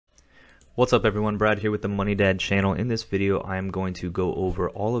What's up everyone, Brad here with the Money Dad channel. In this video I am going to go over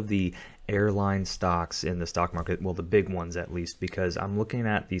all of the airline stocks in the stock market, well the big ones at least, because I'm looking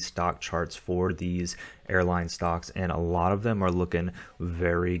at the stock charts for these airline stocks and a lot of them are looking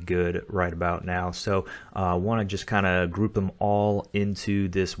very good right about now. So I want to just kind of group them all into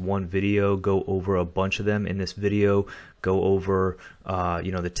this one video, go over a bunch of them in this video, go over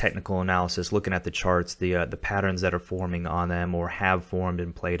the technical analysis, looking at the charts, the patterns that are forming on them or have formed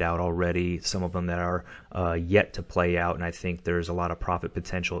and played out already, some of them that are yet to play out, and I think there's a lot of profit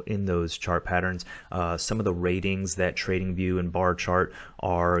potential in those chart patterns. Some of the ratings that TradingView and Bar Chart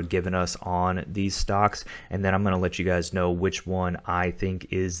are giving us on these stocks, and then I'm going to let you guys know which one I think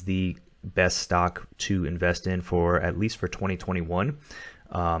is the best stock to invest in for at least for 2021.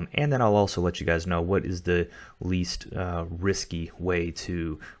 And then I'll also let you guys know what is the least risky way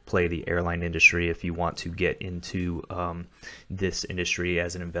to play the airline industry if you want to get into this industry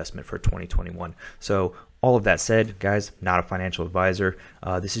as an investment for 2021. So all of that said, guys, not a financial advisor.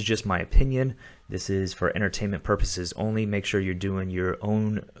 This is just my opinion. This is for entertainment purposes only. Make sure you're doing your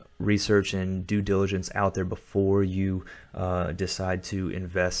own research and due diligence out there before you decide to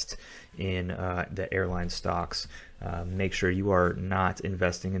invest in the airline stocks. Make sure you are not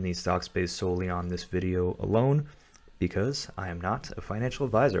investing in these stocks based solely on this video alone, because I am not a financial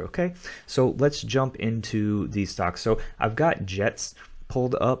advisor. Okay, so let's jump into these stocks. So I've got JETS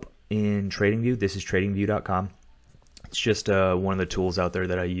pulled up in TradingView. This is tradingview.com. It's just one of the tools out there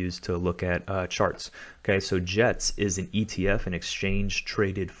that I use to look at charts. Okay, so JETS is an ETF, an exchange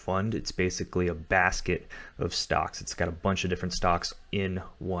traded fund. It's basically a basket of stocks. It's got a bunch of different stocks in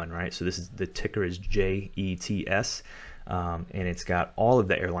one, right? So this is, the ticker is JETS, and it's got all of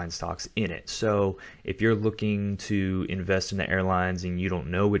the airline stocks in it. So if you're looking to invest in the airlines and you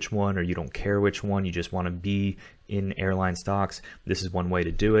don't know which one, or you don't care which one, you just want to be in airline stocks, this is one way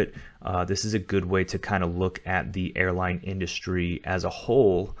to do it. This is a good way to kind of look at the airline industry as a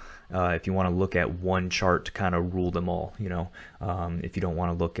whole. If you want to look at one chart to kind of rule them all, if you don't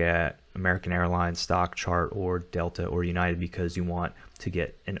want to look at American Airlines stock chart or Delta or United because you want to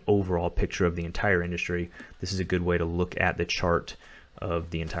get an overall picture of the entire industry, this is a good way to look at the chart of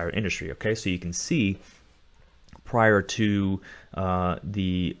the entire industry. Okay, so you can see prior to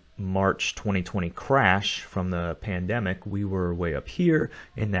the March 2020 crash from the pandemic, we were way up here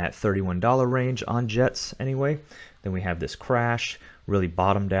in that $31 range on JETS anyway. Then we have this crash, really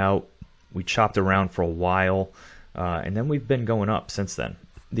bottomed out. We chopped around for a while, and then we've been going up since then.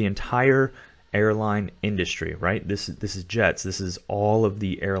 The entire airline industry, right? This is JETS. This is all of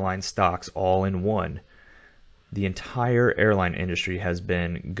the airline stocks all in one. The entire airline industry has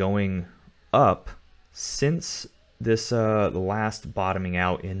been going up since this the last bottoming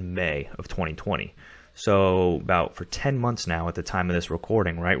out in May of 2020. So about for 10 months now at the time of this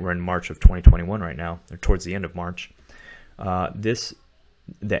recording, right? We're in March of 2021 right now, or towards the end of March.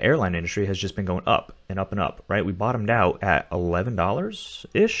 The airline industry has just been going up and up and up, right? We bottomed out at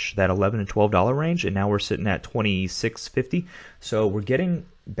 $11-ish, that $11 and $12 range, and now we're sitting at $26.50. So we're getting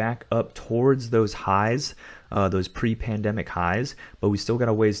back up towards those highs, those pre-pandemic highs, but we still got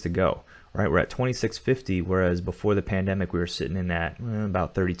a ways to go. Right, we're at $26.50, whereas before the pandemic we were sitting in at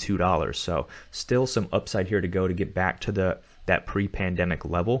about $32. So still some upside here to go to get back to that pre-pandemic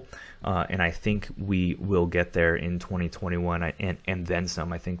level, and I think we will get there in 2021 and then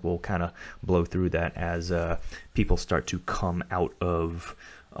some. I think we'll kind of blow through that as people start to come out of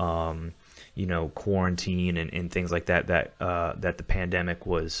quarantine and things like that that the pandemic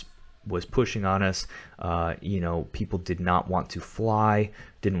was pushing on us. People did not want to fly,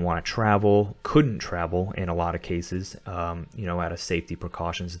 didn't want to travel, couldn't travel in a lot of cases, out of safety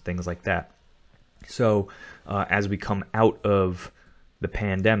precautions and things like that. So as we come out of the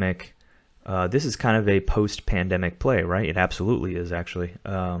pandemic, this is kind of a post-pandemic play, right? It absolutely is, actually.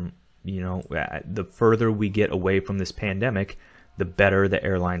 The further we get away from this pandemic, the better the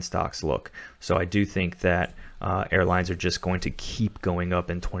airline stocks look. So I do think that airlines are just going to keep going up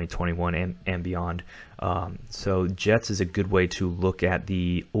in 2021 and beyond. So JETS is a good way to look at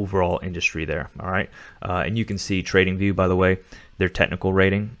the overall industry there. All right, and you can see TradingView, by the way, their technical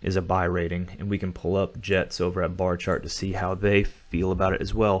rating is a buy rating, and we can pull up JETS over at Bar Chart to see how they feel about it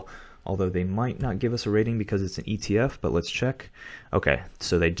as well. Although they might not give us a rating because it's an ETF, but let's check. Okay,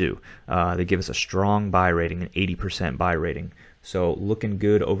 so they do. They give us a strong buy rating, an 80% buy rating. So looking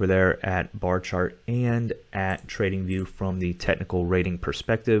good over there at Bar Chart and at TradingView from the technical rating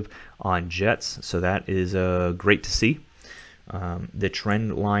perspective on JETS. So that is great to see. The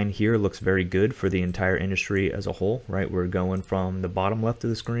trend line here looks very good for the entire industry as a whole, right? We're going from the bottom left of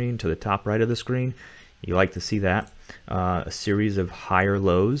the screen to the top right of the screen. You like to see that. A series of higher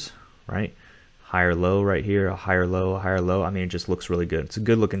lows right? Higher low right here, a higher low, a higher low. I mean, it just looks really good. It's a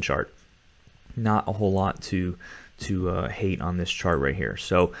good looking chart. Not a whole lot to hate on this chart right here.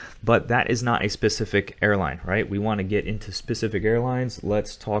 So, but that is not a specific airline, right? We want to get into specific airlines.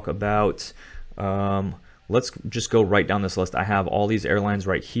 Let's talk about, let's just go right down this list. I have all these airlines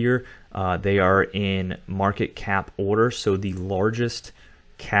right here. They are in market cap order. So the largest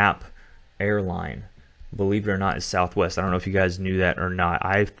cap airline, believe it or not, is Southwest. I don't know if you guys knew that or not.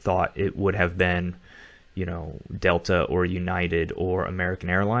 I thought it would have been, you know, Delta or United or American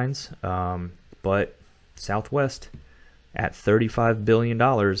Airlines. But Southwest at $35 billion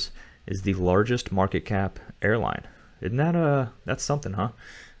is the largest market cap airline. Isn't that that's something, huh?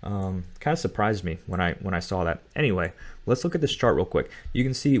 Kind of surprised me when I saw that. Anyway, let's look at this chart real quick. You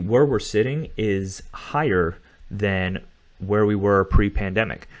can see where we're sitting is higher than where we were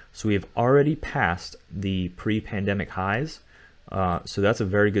pre-pandemic. So we have already passed the pre-pandemic highs. So that's a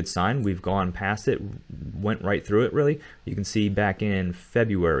very good sign. We've gone past it, went right through it really. You can see back in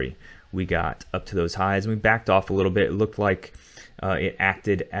February, we got up to those highs and we backed off a little bit. It looked like it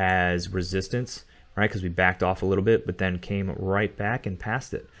acted as resistance, right? Because we backed off a little bit, but then came right back and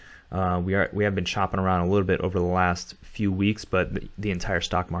passed it. We have been chopping around a little bit over the last few weeks, but the entire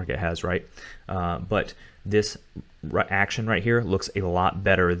stock market has, right? But this action right here looks a lot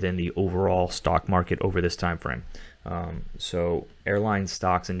better than the overall stock market over this time frame. So airline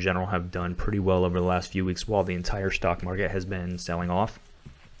stocks in general have done pretty well over the last few weeks, while the entire stock market has been selling off.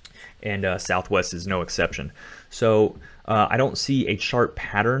 And Southwest is no exception. So I don't see a chart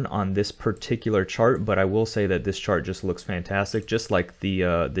pattern on this particular chart, but I will say that this chart just looks fantastic, just like the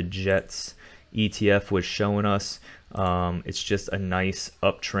JETS ETF was showing us. It's just a nice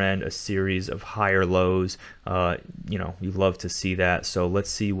uptrend, a series of higher lows. You know, you love to see that. So let's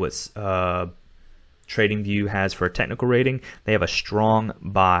see what's TradingView has for a technical rating. They have a strong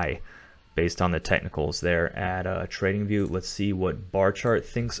buy based on the technicals there at TradingView. Let's see what bar chart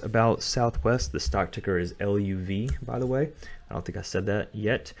thinks about Southwest. The stock ticker is LUV, by the way. I don't think I said that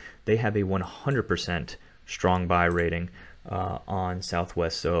yet. They have a 100% strong buy rating on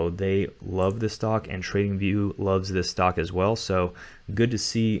Southwest, so they love this stock, and TradingView loves this stock as well. So good to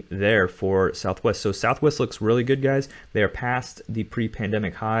see there for Southwest. So Southwest looks really good, guys. They are past the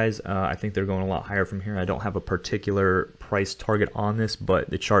pre-pandemic highs. I think they're going a lot higher from here. I don't have a particular price target on this,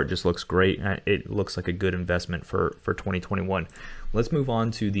 but the chart just looks great. It looks like a good investment for 2021. Let's move on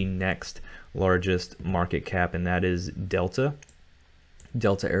to the next largest market cap, and that is Delta.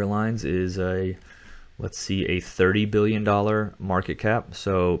 Delta Airlines is a, let's see, a $30 billion market cap,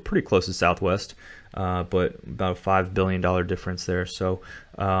 so pretty close to Southwest, but about a $5 billion difference there. So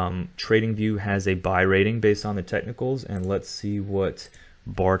TradingView has a buy rating based on the technicals, and let's see what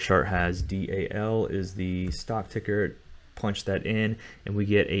bar chart has. DAL is the stock ticker. Punch that in, and we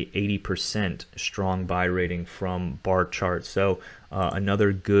get a 80% strong buy rating from bar chart. So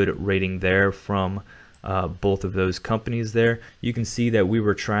another good rating there from both of those companies there. You can see that we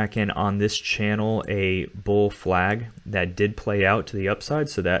were tracking on this channel a bull flag that did play out to the upside,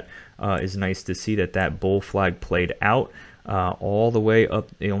 so that is nice to see that that bull flag played out all the way up,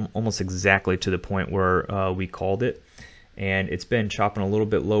 almost exactly to the point where we called it. And it's been chopping a little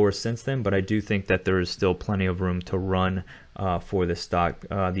bit lower since then, but I do think that there is still plenty of room to run for this stock.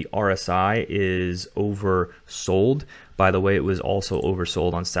 The RSI is oversold. By the way, it was also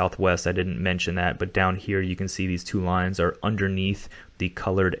oversold on Southwest. I didn't mention that, but down here you can see these two lines are underneath the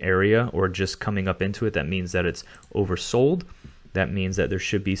colored area, or just coming up into it. That means that it's oversold. That means that there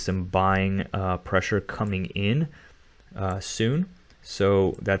should be some buying pressure coming in soon.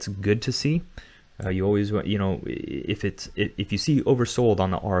 So that's good to see. You always, you know, if you see oversold on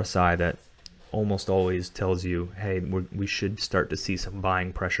the RSI, that almost always tells you, hey, we should start to see some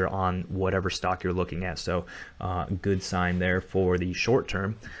buying pressure on whatever stock you're looking at. So good sign there for the short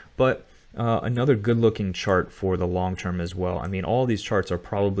term, but another good looking chart for the long term as well. I mean, all these charts are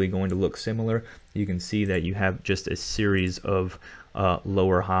probably going to look similar. You can see that you have just a series of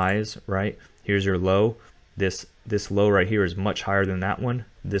lower highs, right? Here's your low. This low right here is much higher than that one.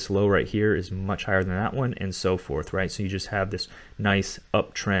 This low right here is much higher than that one, and so forth, right? So you just have this nice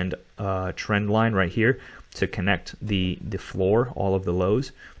uptrend trend line right here to connect the floor, all of the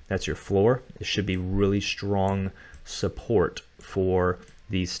lows. That's your floor. It should be really strong support for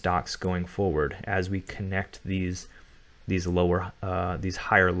these stocks going forward as we connect these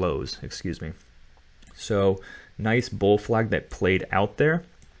higher lows, excuse me. So nice bull flag that played out there.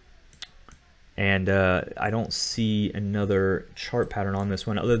 And I don't see another chart pattern on this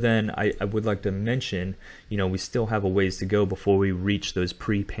one, other than I would like to mention, you know, we still have a ways to go before we reach those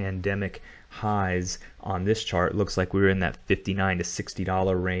pre-pandemic highs on this chart. Looks like we were in that $59 to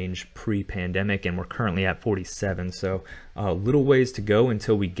 $60 range pre-pandemic, and we're currently at 47. So a little ways to go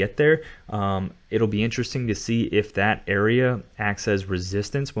until we get there. It'll be interesting to see if that area acts as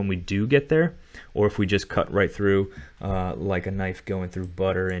resistance when we do get there, or if we just cut right through like a knife going through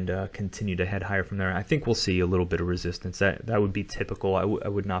butter and continue to head higher from there. I think we'll see a little bit of resistance. That would be typical. I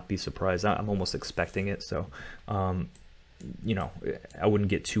would not be surprised. I'm almost expecting it. So you know, I wouldn't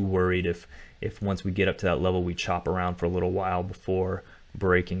get too worried if once we get up to that level we chop around for a little while before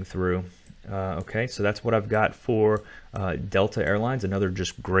breaking through. Okay, so that's what I've got for Delta Airlines, another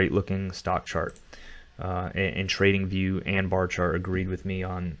just great looking stock chart. And TradingView and bar chart agreed with me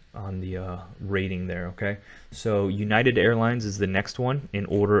on the rating there. Okay, so United Airlines is the next one in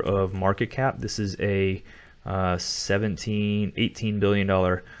order of market cap. This is a $18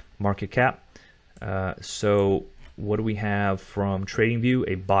 billion market cap. So what do we have from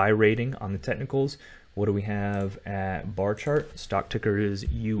TradingView? A buy rating on the technicals. What do we have at bar chart? Stock ticker is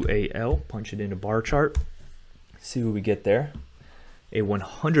UAL. Punch it into bar chart. See what we get there. A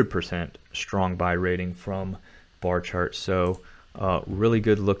 100% strong buy rating from bar chart. So really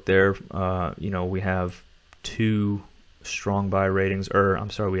good look there. You know, we have two strong buy ratings, or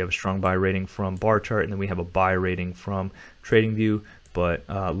I'm sorry, we have a strong buy rating from bar chart, and then we have a buy rating from TradingView, but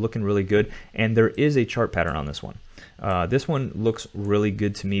looking really good. And there is a chart pattern on this one. This one looks really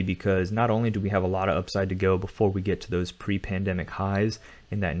good to me because not only do we have a lot of upside to go before we get to those pre-pandemic highs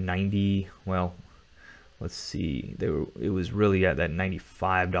in that 90, well, let's see, it was really at that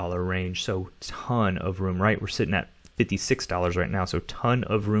 $95 range, so ton of room, right? We're sitting at $56 right now, so ton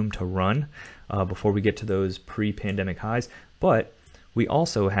of room to run before we get to those pre-pandemic highs. But we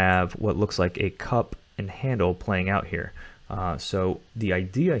also have what looks like a cup and handle playing out here. So the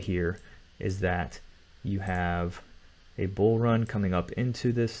idea here is that you have a bull run coming up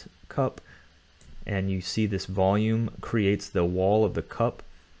into this cup, and you see this volume creates the wall of the cup.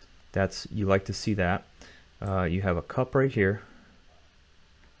 You like to see that. You have a cup right here.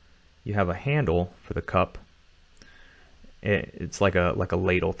 You have a handle for the cup. It's like a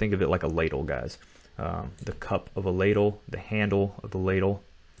ladle. Think of it like a ladle, guys. The cup of a ladle, the handle of the ladle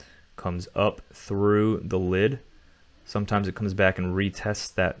comes up through the lid. Sometimes it comes back and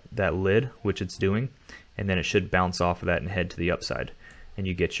retests that lid, which it's doing, and then it should bounce off of that and head to the upside, and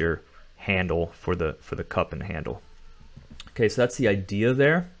you get your handle for the cup and handle. Okay, so that's the idea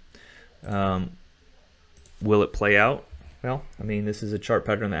there. Will it play out? Well, I mean, this is a chart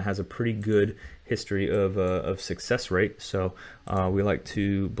pattern that has a pretty good history of success rate, so we like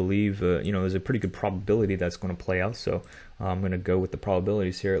to believe you know, there's a pretty good probability that's going to play out. So I'm going to go with the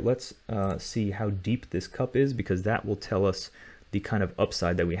probabilities here. Let's see how deep this cup is, because that will tell us the kind of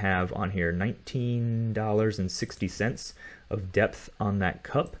upside that we have on here. $19.60 of depth on that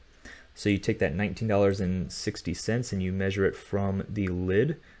cup. So you take that $19.60 and you measure it from the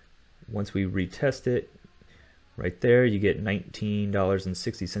lid. Once we retest it, right there, you get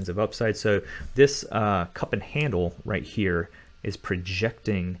 $19.60 of upside. So this cup and handle right here is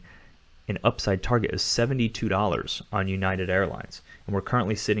projecting an upside target of $72 on United Airlines, and we're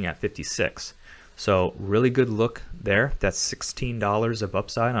currently sitting at 56. So really good look there. That's $16 of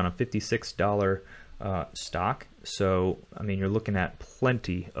upside on a $56 stock. So I mean, you're looking at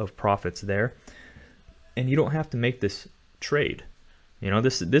plenty of profits there, and you don't have to make this trade. You know,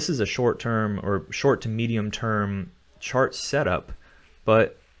 this is a short-term or short to medium-term chart setup,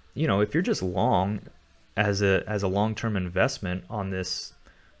 but you know, if you're just long as a long-term investment on this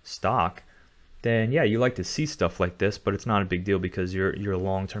stock, then yeah, you like to see stuff like this, but it's not a big deal because you're a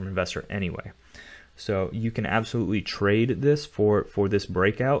long-term investor anyway. So you can absolutely trade this for this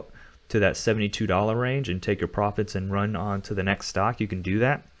breakout to that $72 range and take your profits and run on to the next stock. You can do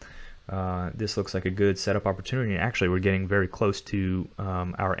that. This looks like a good setup opportunity, and actually we're getting very close to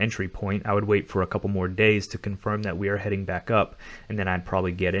our entry point. I would wait for a couple more days to confirm that we are heading back up, and then I'd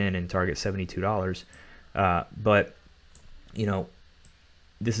probably get in and target $72. But you know,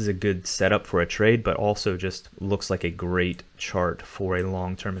 this is a good setup for a trade, but also just looks like a great chart for a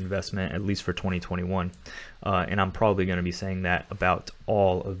long-term investment, at least for 2021. And I'm probably going to be saying that about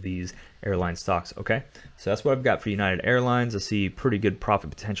all of these airline stocks. Okay, so that's what I've got for United Airlines. I see pretty good profit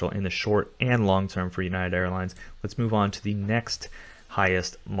potential in the short and long term for United Airlines. Let's move on to the next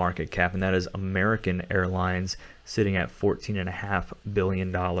highest market cap, and that is American Airlines, sitting at $14.5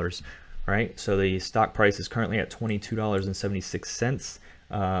 billion. Right, so the stock price is currently at $22.76.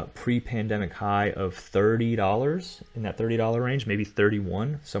 Pre-pandemic high of $30, in that $30 range, maybe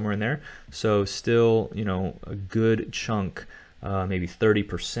 31, somewhere in there. So still, you know, a good chunk, maybe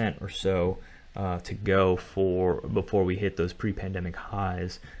 30% or so to go before we hit those pre-pandemic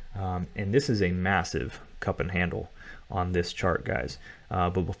highs. And this is a massive cup and handle on this chart, guys.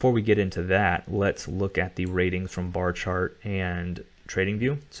 But before we get into that, let's look at the ratings from bar chart and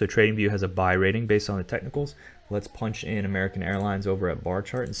TradingView. So TradingView has a buy rating based on the technicals. Let's punch in American Airlines over at bar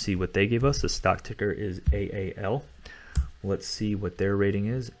chart and see what they gave us. The stock ticker is AAL. Let's see what their rating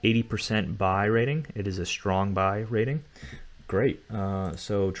is. 80% buy rating. It is a strong buy rating. Great.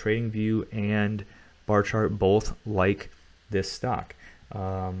 So TradingView and bar chart both like this stock.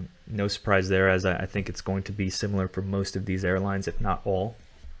 No surprise there, as I think it's going to be similar for most of these airlines, if not all.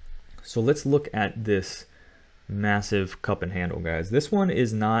 So let's look at this massive cup and handle, guys. This one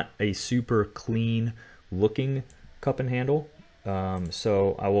is not a super clean looking cup and handle.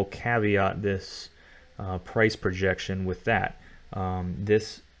 So I will caveat this price projection with that.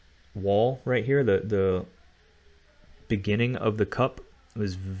 This wall right here, the beginning of the cup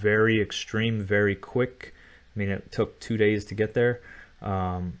was very extreme, very quick. I mean, it took 2 days to get there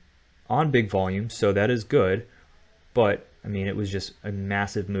on big volume, so that is good. But I mean, it was just a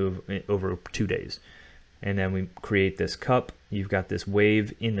massive move over 2 days. And then we create this cup. You've got this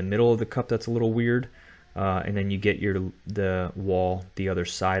wave in the middle of the cup that's a little weird. And then you get the wall, the other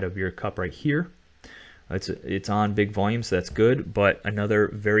side of your cup right here. It's on big volume, so that's good, but another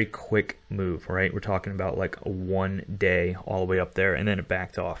very quick move, right? We're talking about like a 1 day all the way up there, and then it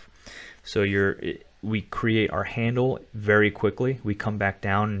backed off. So we create our handle very quickly. We come back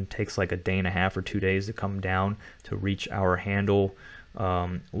down, and it takes like a day and a half or 2 days to come down to reach our handle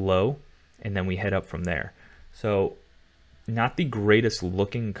low, and then we head up from there. So not the greatest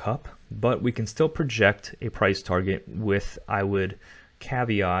looking cup, but we can still project a price target with, I would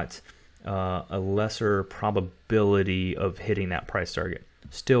caveat, a lesser probability of hitting that price target.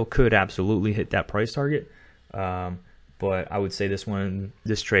 Still could absolutely hit that price target, but I would say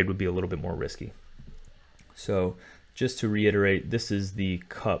this trade would be a little bit more risky. So just to reiterate, this is the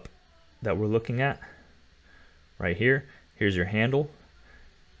cup that we're looking at right here. Here's your handle.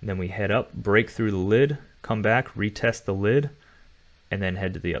 And then we head up, break through the lid, come back, retest the lid, and then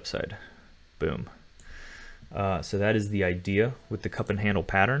head to the upside. Boom. So that is the idea with the cup and handle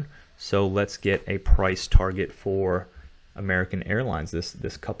pattern. So let's get a price target for American Airlines,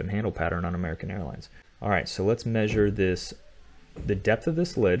 this cup and handle pattern on American Airlines. All right, so let's measure this. The depth of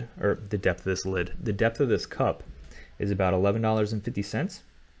this lid, the depth of this cup is about $11.50.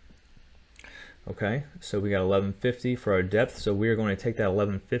 Okay, so we got $11.50 for our depth. So we are going to take that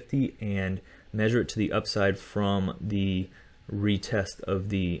 $11.50 and measure it to the upside from the retest of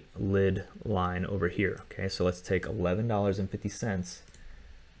the lid line over here. Okay, so let's take $11.50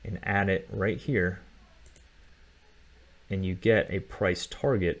 and add it right here, and you get a price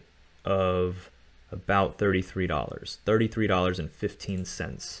target of about $33.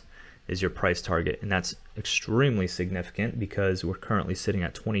 $33.15 is your price target, and that's extremely significant because we're currently sitting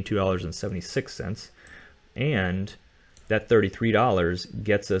at $22.76, and that $33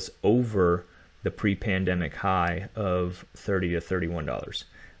 gets us over the pre-pandemic high of $30 to $31.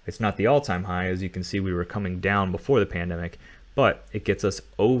 It's not the all-time high. As you can see, we were coming down before the pandemic, but it gets us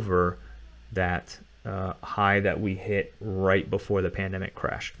over that high that we hit right before the pandemic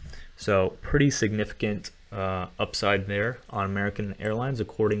crash. So pretty significant upside there on American Airlines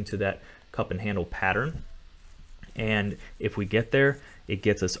according to that cup and handle pattern. And if we get there, it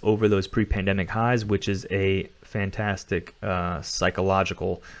gets us over those pre-pandemic highs, which is a fantastic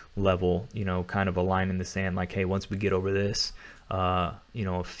psychological level, you know, kind of a line in the sand, like, hey, once we get over this, you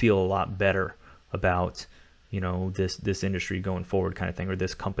know, feel a lot better about, you know, this industry going forward kind of thing, or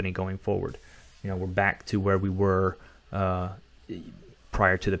this company going forward. You know, we're back to where we were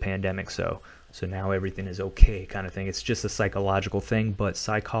prior to the pandemic, so now everything is okay kind of thing. It's just a psychological thing, but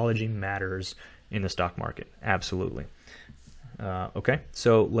psychology matters in the stock market, absolutely. Okay,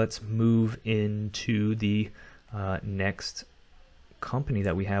 so let's move into the next company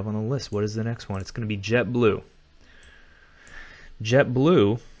that we have on the list. What is the next one? It's going to be JetBlue.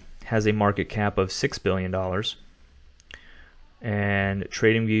 JetBlue has a market cap of $6 billion, and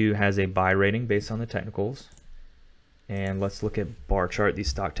TradingView has a buy rating based on the technicals. And let's look at bar chart. The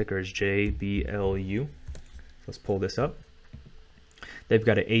stock ticker is JBLU. Let's pull this up. They've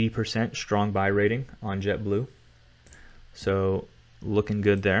got an 80% strong buy rating on JetBlue, so looking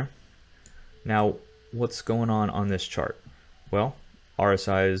good there. Now, what's going on this chart? Well,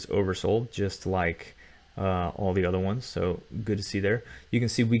 RSI is oversold, just like all the other ones, so good to see there. You can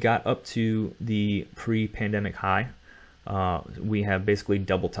see we got up to the pre-pandemic high. We have basically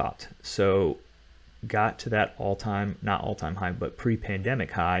double topped, so got to that not all-time high, but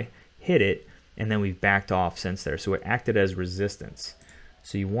pre-pandemic high, hit it, and then we've backed off since there. So it acted as resistance.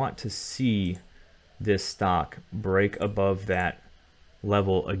 So you want to see this stock break above that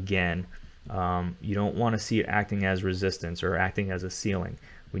level again. You don't want to see it acting as resistance or acting as a ceiling.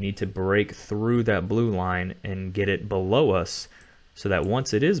 We need to break through that blue line and get it below us, so that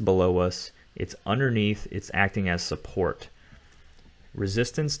once it is below us, it's underneath, it's acting as support.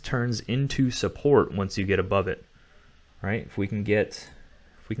 Resistance turns into support once you get above it, right?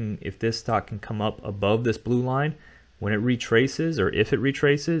 If this stock can come up above this blue line, when it retraces, or if it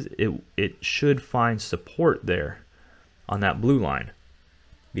retraces, it should find support there on that blue line,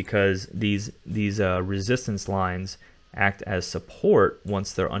 because these resistance lines act as support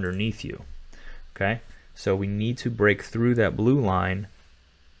once they're underneath you. Okay, so we need to break through that blue line,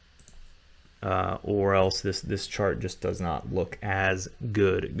 or else this chart just does not look as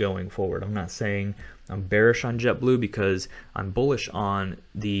good going forward. I'm not saying I'm bearish on JetBlue, because I'm bullish on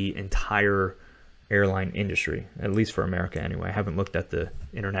the entire airline industry, at least for America anyway. I haven't looked at the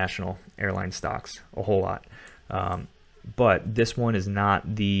international airline stocks a whole lot. But this one is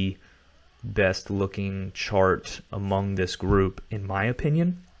not the best looking chart among this group, in my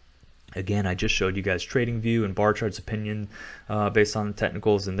opinion. Again, I just showed you guys TradingView and Bar Chart's opinion based on the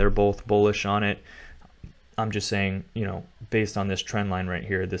technicals, and they're both bullish on it. I'm just saying, you know, based on this trend line right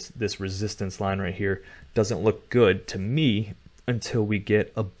here, this resistance line right here doesn't look good to me until we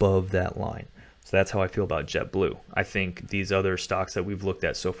get above that line. So that's how I feel about JetBlue. I think these other stocks that we've looked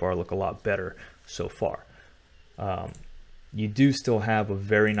at so far look a lot better so far. You do still have a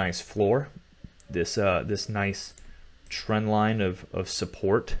very nice floor, this nice trend line of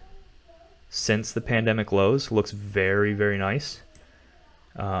support since the pandemic lows. Looks very, very nice,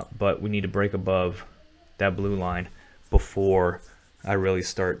 but we need to break above that blue line before I really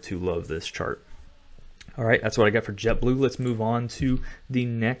start to love this chart. All right, that's what I got for JetBlue. Let's move on to the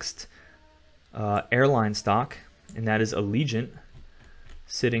next airline stock, and that is Allegiant,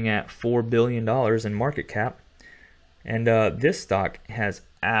 sitting at $4 billion in market cap. And this stock has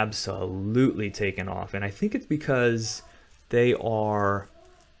absolutely taken off, and I think it's because they are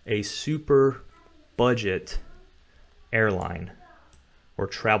a super budget airline, or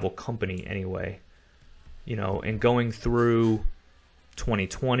travel company anyway. You know, and going through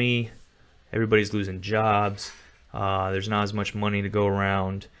 2020, everybody's losing jobs. There's not as much money to go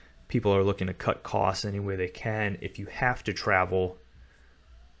around. People are looking to cut costs any way they can. If you have to travel,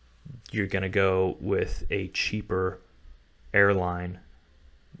 you're going to go with a cheaper airline,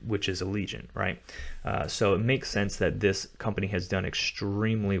 which is Allegiant, right? So it makes sense that this company has done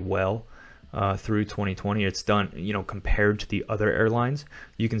extremely well through 2020. It's done, you know, compared to the other airlines.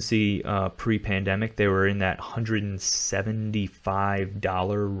 You can see pre-pandemic, they were in that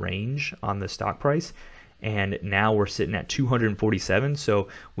 $175 range on the stock price, and now we're sitting at $247. So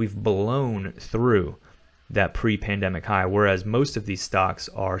we've blown through that pre-pandemic high, whereas most of these stocks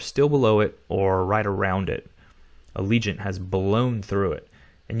are still below it or right around it. Allegiant has blown through it,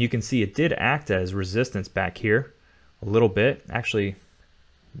 and you can see it did act as resistance back here a little bit. Actually,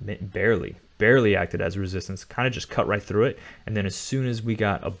 barely acted as resistance, kind of just cut right through it. And then as soon as we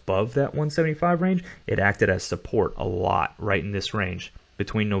got above that 175 range, it acted as support a lot, right in this range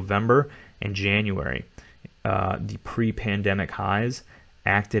between November and January. The pre-pandemic highs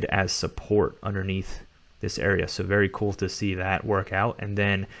acted as support underneath this area. So very cool to see that work out. And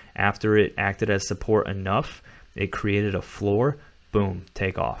then after it acted as support enough, it created a floor. Boom,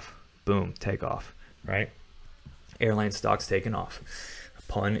 take off. Boom, take off, right? Airline stocks taking off,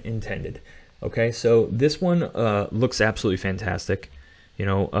 pun intended. Okay, so this one looks absolutely fantastic. You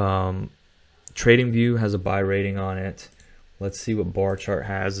know, TradingView has a buy rating on it. Let's see what Bar Chart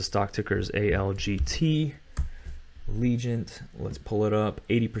has. The stock ticker is ALGT. Allegiant, let's pull it up.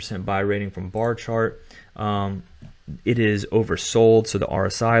 80% buy rating from Bar Chart. It is oversold, so the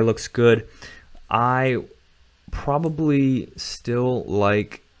RSI looks good. I probably still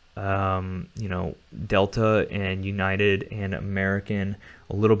like you know, Delta and United and American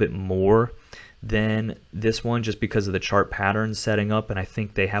a little bit more than this one, just because of the chart pattern setting up, and I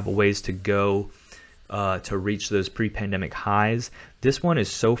think they have a ways to go to reach those pre-pandemic highs. This one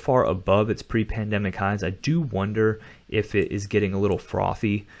is so far above its pre-pandemic highs, I do wonder if it is getting a little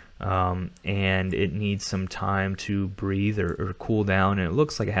frothy and it needs some time to breathe or cool down, and it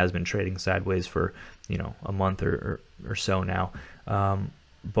looks like it has been trading sideways for, you know, a month or so now.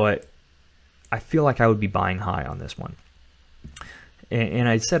 But I feel like I would be buying high on this one. And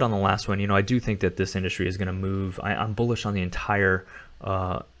I said on the last one, you know, I do think that this industry is going to move. I'm bullish on the entire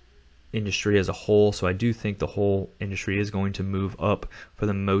industry as a whole, so I do think the whole industry is going to move up for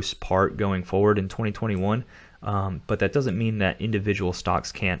the most part going forward in 2021. But that doesn't mean that individual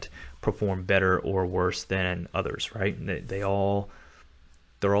stocks can't perform better or worse than others, right? They all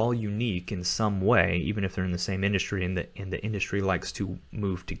they're all unique in some way, even if they're in the same industry, and the industry likes to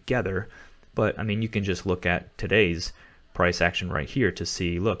move together. But I mean, you can just look at today's price action right here to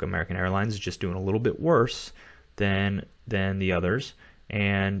see, look, American Airlines is just doing a little bit worse than the others,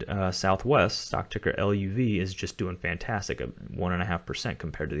 and Southwest, stock ticker LUV, is just doing fantastic, at 1.5%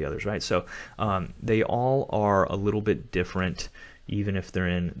 compared to the others, right? So they all are a little bit different, even if they're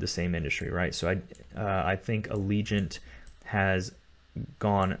in the same industry, right? So I think Allegiant has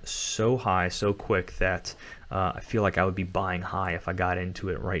gone so high so quick that I feel like I would be buying high if I got into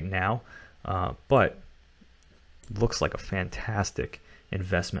it right now, but looks like a fantastic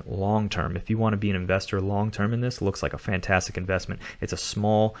investment long term. If you want to be an investor long term in this, looks like a fantastic investment. It's a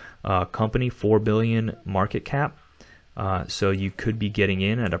small company, 4 billion market cap, so you could be getting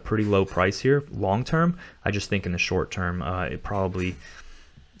in at a pretty low price here long term. I just think in the short term it probably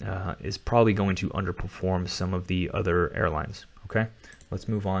is probably going to underperform some of the other airlines. Okay, let's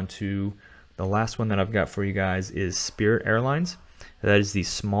move on to the last one that I've got for you guys is Spirit Airlines. That is the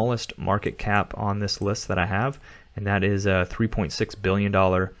smallest market cap on this list that I have, and that is a $3.6 billion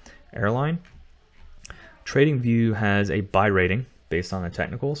airline. TradingView has a buy rating based on the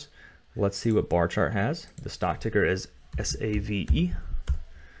technicals. Let's see what bar chart has. The stock ticker is SAVE.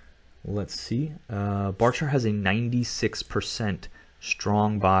 Let's see. Bar chart has a 96%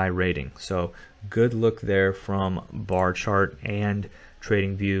 strong buy rating. So good look there from bar chart and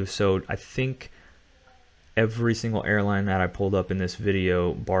TradingView. So I think every single airline that I pulled up in this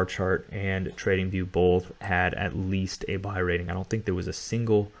video, bar chart and TradingView both had at least a buy rating. I don't think there was a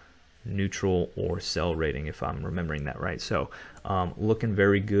single neutral or sell rating, if I'm remembering that right. So looking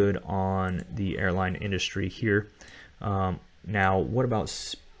very good on the airline industry here. Now, what about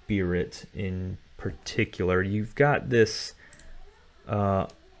Spirit in particular? You've got this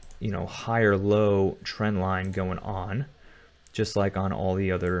higher low trend line going on, just like on all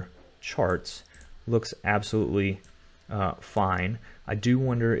the other charts. Looks absolutely fine. I do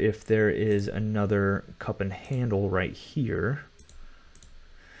wonder if there is another cup and handle right here.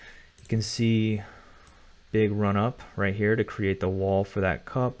 You can see big run up right here to create the wall for that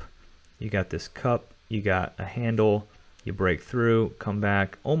cup. You got this cup, you got a handle, you break through, come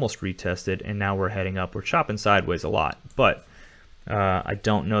back, almost retested, and now we're heading up. We're chopping sideways a lot, but I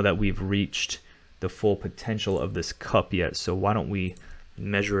don't know that we've reached the full potential of this cup yet. So why don't we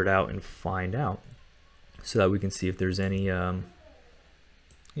measure it out and find out, so that we can see if there's any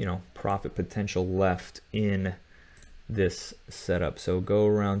profit potential left in this setup. So go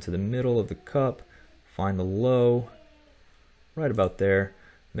around to the middle of the cup, find the low right about there,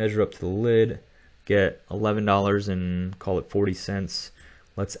 measure up to the lid, get $11 and call it 40 cents.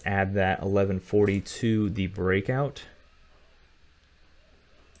 Let's add that 11.40 to the breakout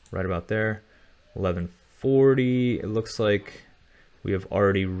right about there, 11.40. It looks like we have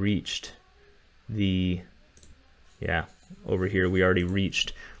already reached the over here we already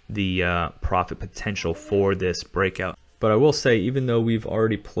reached the profit potential for this breakout. But I will say, even though we've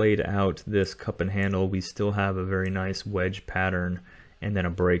already played out this cup and handle, we still have a very nice wedge pattern and then a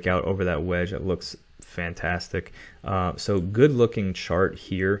breakout over that wedge that looks fantastic. So good looking chart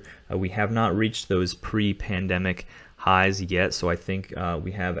here. We have not reached those pre-pandemic highs yet, so I think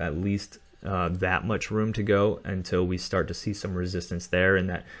we have at least that much room to go until we start to see some resistance there in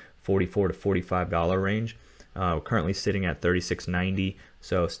that $44 to $45 range. We're currently sitting at $36.90,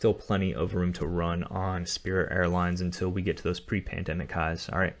 so still plenty of room to run on Spirit Airlines until we get to those pre-pandemic highs.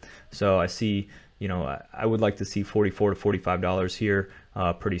 All right, so I see, I would like to see $44 to $45 here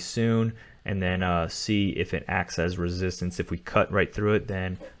pretty soon, and then see if it acts as resistance. If we cut right through it,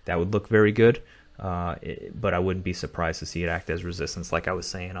 then that would look very good. But I wouldn't be surprised to see it act as resistance, like I was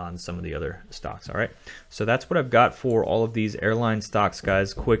saying on some of the other stocks. All right, so that's what I've got for all of these airline stocks,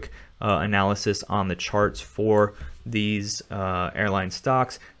 guys. Quick analysis on the charts for these airline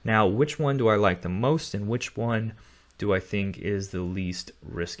stocks. Now, which one do I like the most, and which one do I think is the least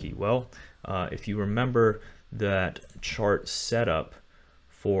risky? Well, if you remember that chart setup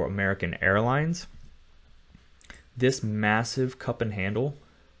for American Airlines, this massive cup and handle,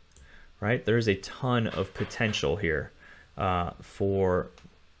 right? There's a ton of potential here for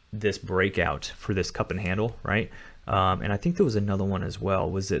this breakout for this cup and handle, right? And I think there was another one as well.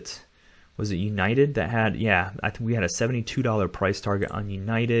 Was it United that had? Yeah, I think we had a $72 price target on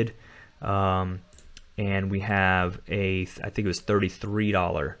United, and we have I think it was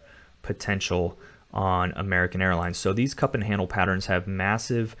 $33 potential on American Airlines. So these cup and handle patterns have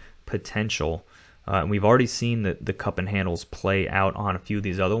massive potential. And we've already seen the cup and handles play out on a few of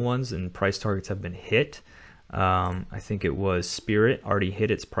these other ones, and price targets have been hit. I think it was Spirit already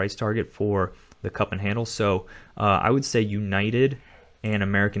hit its price target for the cup and handle. So I would say United and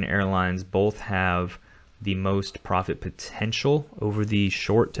American Airlines both have the most profit potential over the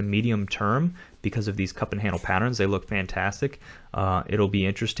short to medium term because of these cup and handle patterns. They look fantastic. It'll be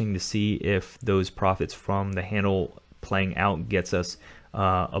interesting to see if those profits from the handle playing out gets us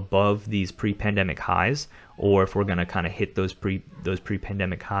above these pre-pandemic highs, or if we're going to kind of hit those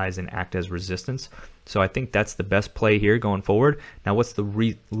pre-pandemic highs and act as resistance. So I think that's the best play here going forward. Now, what's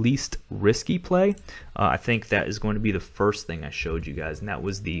the least risky play? I think that is going to be the first thing I showed you guys, and that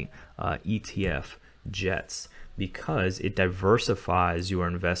was the ETF JETS, because it diversifies your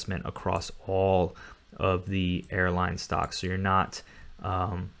investment across all of the airline stocks. So you're not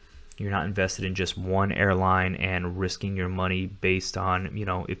invested in just one airline and risking your money based on,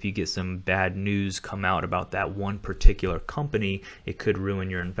 if you get some bad news come out about that one particular company, it could ruin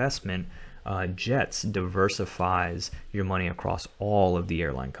your investment. JETS diversifies your money across all of the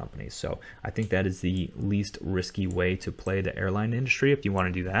airline companies. So I think that is the least risky way to play the airline industry if you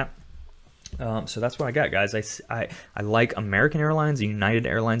want to do that. So that's what I got, guys. I like American Airlines and United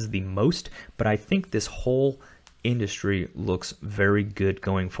Airlines the most, but I think this whole industry looks very good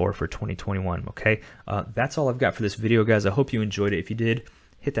going forward for 2021. Okay, that's all I've got for this video, guys. I hope you enjoyed it. If you did,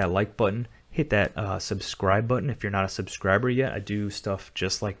 hit that like button, hit that subscribe button if you're not a subscriber yet. I do stuff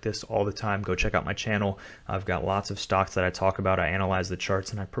just like this all the time. Go check out my channel. I've got lots of stocks that I talk about. I analyze the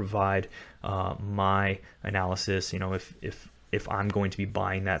charts and I provide my analysis, if I'm going to be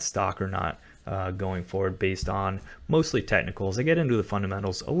buying that stock or not going forward based on mostly technicals. I get into the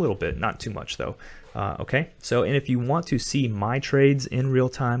fundamentals a little bit, not too much though. Okay, so and if you want to see my trades in real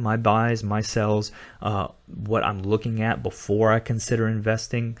time, my buys, my sells, what I'm looking at before I consider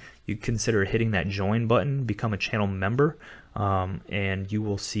investing, you consider hitting that join button, become a channel member, and you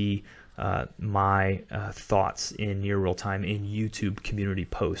will see my thoughts in near real time in YouTube community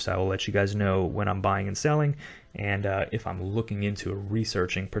posts. I will let you guys know when I'm buying and selling, and if I'm looking into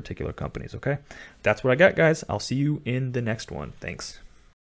researching particular companies. Okay, that's what I got, guys. I'll see you in the next one. Thanks.